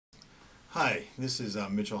Hi, this is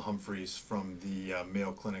Mitchell Humphreys from the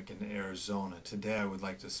Mayo Clinic in Arizona. Today I would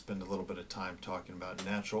like to spend a little bit of time talking about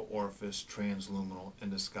natural orifice transluminal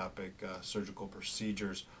endoscopic surgical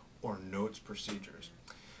procedures, or NOTES procedures.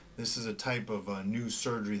 This is a type of new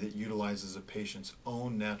surgery that utilizes a patient's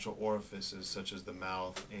own natural orifices such as the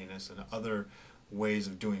mouth, anus, and other ways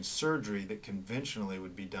of doing surgery that conventionally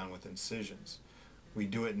would be done with incisions. We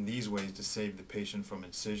do it in these ways to save the patient from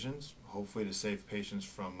incisions, hopefully to save patients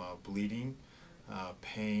from bleeding,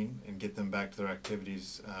 pain, and get them back to their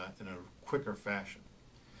activities in a quicker fashion.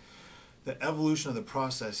 The evolution of the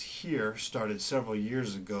process here started several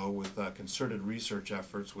years ago with concerted research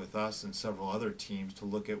efforts with us and several other teams to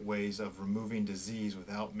look at ways of removing disease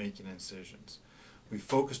without making incisions. We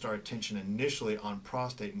focused our attention initially on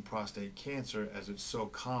prostate and prostate cancer as it's so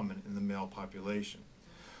common in the male population.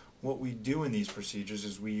 What we do in these procedures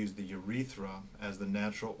is we use the urethra as the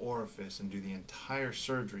natural orifice and do the entire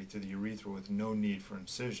surgery through the urethra with no need for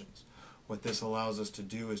incisions. What this allows us to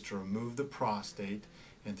do is to remove the prostate,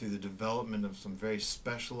 and through the development of some very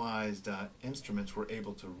specialized instruments, we're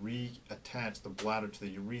able to reattach the bladder to the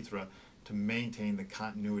urethra to maintain the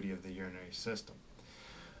continuity of the urinary system.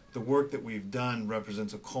 The work that we've done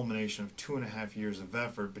represents a culmination of 2.5 years of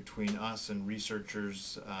effort between us and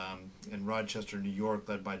researchers in Rochester, New York,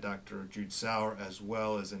 led by Dr. Jude Sauer, as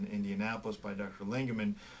well as in Indianapolis by Dr.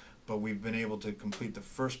 Lingeman, but we've been able to complete the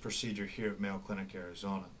first procedure here at Mayo Clinic,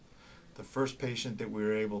 Arizona. The first patient that we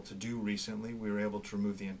were able to do recently, we were able to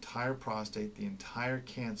remove the entire prostate, the entire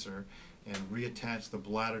cancer, and reattach the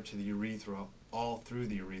bladder to the urethra, all through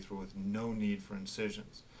the urethra with no need for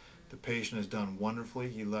incisions. The patient has done wonderfully.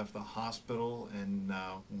 He left the hospital in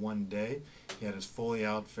 1 day. He had his Foley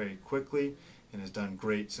out very quickly and has done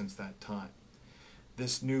great since that time.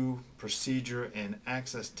 This new procedure and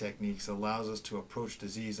access techniques allows us to approach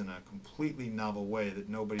disease in a completely novel way that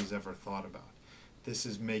nobody's ever thought about. This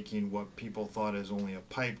is making what people thought as only a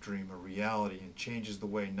pipe dream a reality, and changes the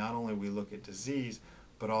way not only we look at disease,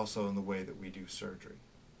 but also in the way that we do surgery.